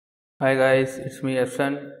Hi guys, it's me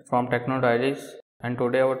Efsan from Techno Diaries, and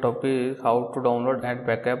today our topic is how to download and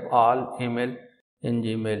backup all email in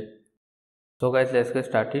Gmail. So guys, let's get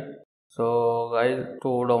started. So guys,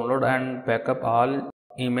 to download and backup all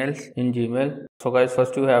emails in Gmail, so guys,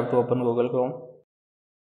 first you have to open Google Chrome,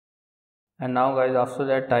 and now guys, after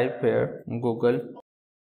that type here Google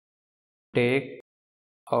take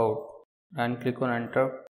out and click on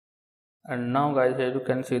enter, and now guys, here you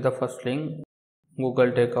can see the first link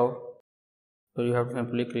Google Takeout. So you have to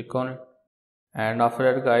simply click on it, and after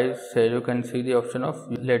that guys, here you can see the option of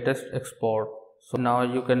latest export. So now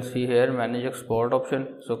you can see here manage export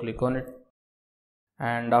option, so click on it,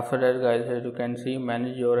 and after that guys, here you can see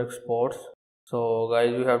manage your exports. So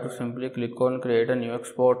guys, you have to simply click on create a new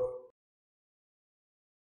export.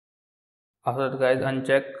 After that guys,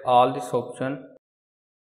 uncheck all this option,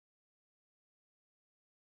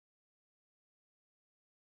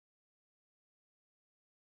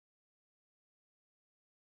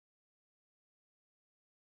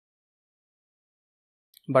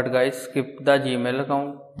 but guys, skip the Gmail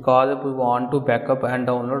account because if we want to backup and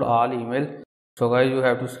download all email, so guys, you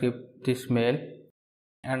have to skip this mail,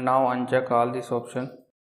 and now uncheck all this option,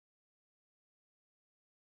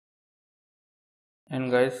 and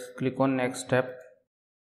guys, click on next step.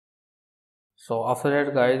 So after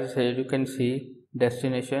that guys, here you can see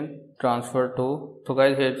destination transfer to. So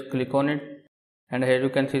guys, here click on it, and here you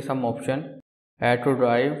can see some option: add to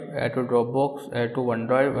drive, add to Dropbox, add to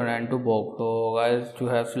OneDrive, and add to Box. So guys, you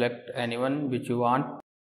have select anyone which you want.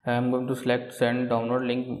 I am going to select send download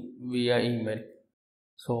link via email.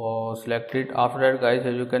 So select it. After that guys,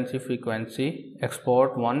 here you can see frequency,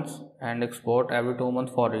 export once and export every 2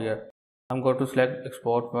 months for a year. I'm going to select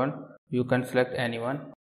export one. You can select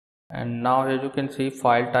anyone, and now here you can see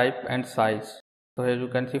file type and size. So here you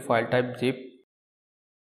can see file type zip,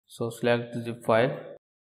 so select the zip file,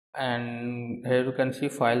 and here you can see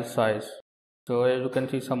file size. So here you can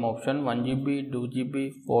see some option: 1 GB, 2 GB,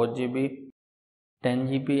 4 GB, 10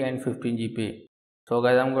 GB and 15 GB. So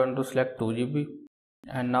guys, I'm going to select 2 GB,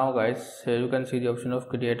 and now guys, here you can see the option of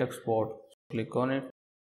create export. Click on it.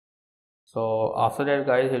 So after that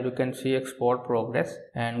guys, here you can see export progress,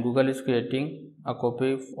 and Google is creating a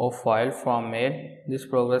copy of file from mail. This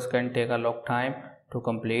progress can take a long time to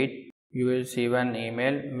complete. You will receive an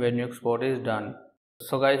email when your export is done.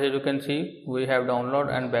 So guys, here you can see we have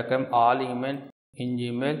download and backup all email in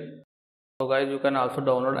Gmail. So guys, you can also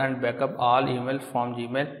download and backup all emails from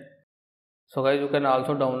Gmail. So guys, you can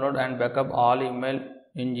also download and backup all email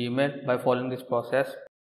in Gmail by following this process.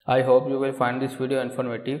 I hope you will find this video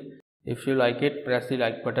informative. If you like it, press the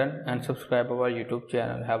like button and subscribe our YouTube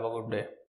channel. Have a good day.